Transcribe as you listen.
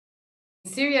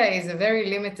Syria is a very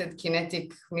limited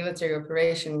kinetic military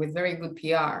operation with very good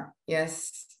PR.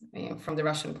 Yes, from the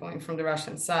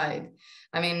Russian side.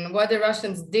 I mean, what the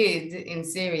Russians did in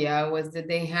Syria was that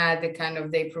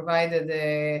they provided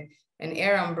an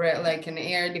air umbrella, like an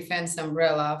air defense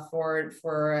umbrella for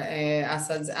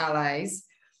Assad's allies.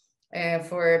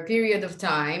 For a period of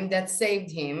time that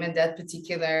saved him at that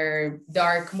particular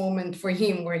dark moment for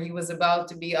him where he was about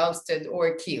to be ousted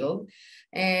or killed.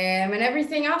 And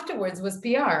everything afterwards was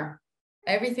PR.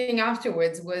 Everything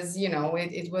afterwards was,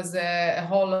 it was a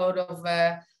whole load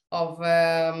of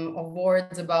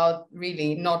words about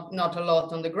really not a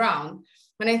lot on the ground.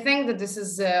 And I think that this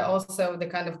is also the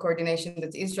kind of coordination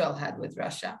that Israel had with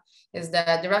Russia, is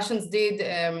that the Russians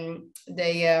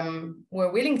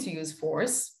were willing to use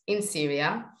force in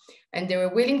Syria, and they were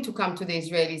willing to come to the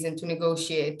Israelis and to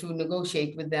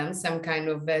negotiate with them some kind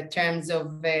of terms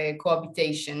of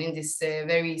cohabitation in this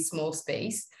very small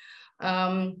space.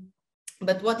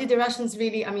 But what did the Russians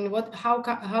really, I mean,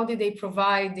 how did they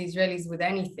provide the Israelis with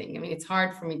anything? I mean, it's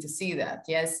hard for me to see that,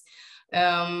 yes.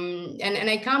 And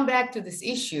I come back to this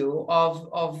issue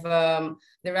of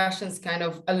the Russians kind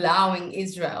of allowing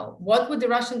Israel. What would the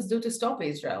Russians do to stop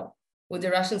Israel? Would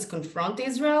the Russians confront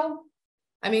Israel?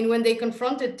 I mean, when they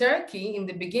confronted Turkey in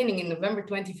the beginning in November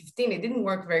 2015, it didn't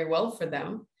work very well for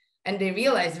them. And they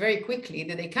realized very quickly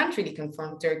that they can't really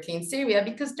confront Turkey in Syria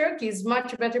because Turkey is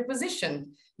much better positioned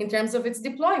in terms of its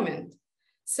deployment.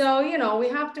 So, we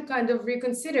have to kind of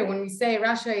reconsider when we say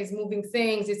Russia is moving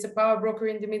things, it's a power broker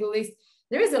in the Middle East.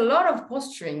 There is a lot of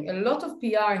posturing, a lot of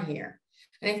PR here.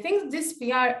 And I think this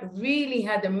PR really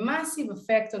had a massive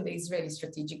effect on the Israeli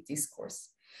strategic discourse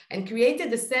and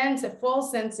created a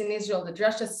false sense in Israel that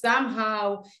Russia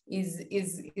somehow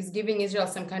is giving Israel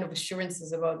some kind of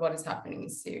assurances about what is happening in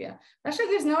Syria. Russia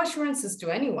gives no assurances to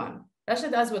anyone. Russia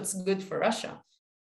does what's good for Russia.